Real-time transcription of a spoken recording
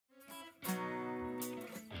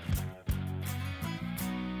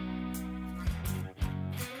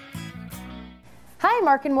Hi,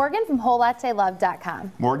 Marc and Morgan from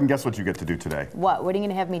WholeLatteLove.com. Morgan, guess what you get to do today? What? What are you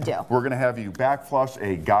going to have me do? We're going to have you backflush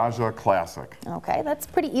a Gaggia Classic. Okay, that's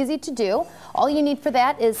pretty easy to do. All you need for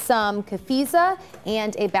that is some kefisa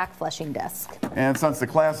and a backflushing disc. And since the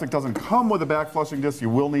Classic doesn't come with a backflushing disc,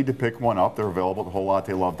 you will need to pick one up. They're available at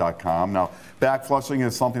WholeLatteLove.com. Now, backflushing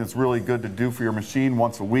is something that's really good to do for your machine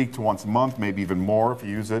once a week to once a month, maybe even more if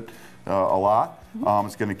you use it a lot.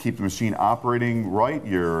 It's going to keep the machine operating right,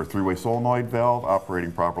 your three-way solenoid valve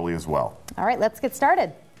operating properly as well. All right, let's get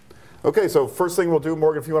started. Okay, so first thing we'll do,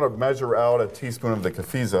 Morgan, if you want to measure out a teaspoon of the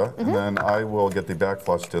kefisa, and then I will get the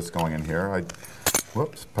backflush disc going in here.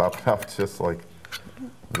 Whoops, pop it out just like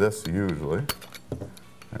this usually.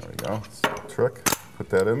 There we go, it's a trick. Put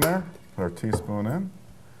that in there, put our teaspoon in.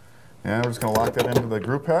 And we're just going to lock that into the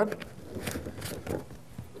group head.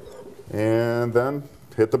 And then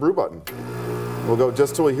hit the brew button. We'll go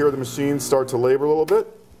just till we hear the machine start to labor a little bit.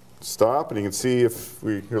 Stop, and you can see if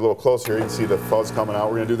you're a little closer here, you can see the fuzz coming out.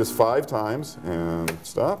 We're going to do this 5 times, and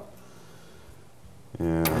stop.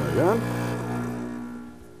 And again.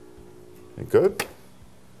 Okay, good.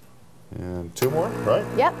 And 2 more, right?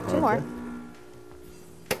 Yep, 2 more.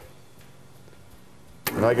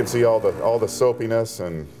 And I can see all the soapiness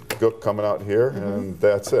and gook coming out here, and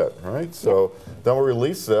that's it, right? So then we'll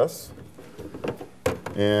release this.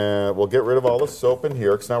 And we'll get rid of all the soap in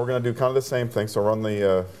here, because now we're going to do kind of the same thing. So run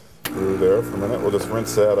the through there for a minute. We'll just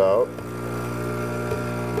rinse that out.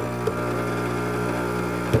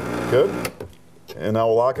 Good. And now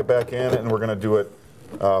we'll lock it back in, and we're going to do it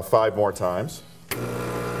 5 more times.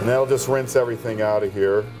 And that'll just rinse everything out of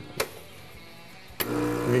here.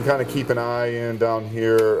 You can kind of keep an eye in down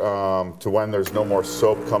here to when there's no more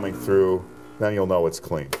soap coming through. Then you'll know it's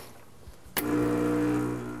clean.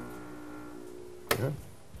 Good.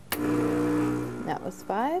 That was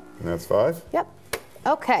 5. And that's 5? Yep.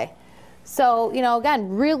 Okay. So, you know, again,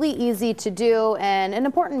 really easy to do and an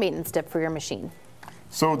important maintenance tip for your machine.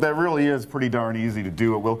 So that really is pretty darn easy to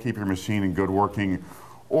do. It will keep your machine in good working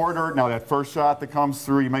order. Now that first shot that comes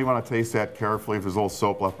through, you may want to taste that carefully. If there's a little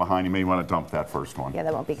soap left behind, you may want to dump that first one. Yeah,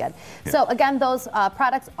 that won't be good. Yeah. So again, those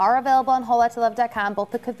products are available on WholeLatteLove.com, both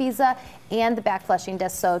the kefisa and the backflushing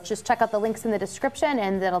disc. So just check out the links in the description,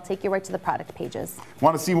 and that'll take you right to the product pages.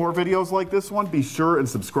 Want to see more videos like this one? Be sure and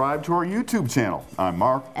subscribe to our YouTube channel. I'm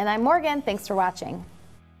Marc. And I'm Morgan. Thanks for watching.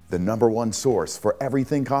 The #1 source for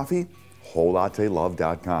everything coffee,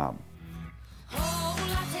 WholeLatteLove.com.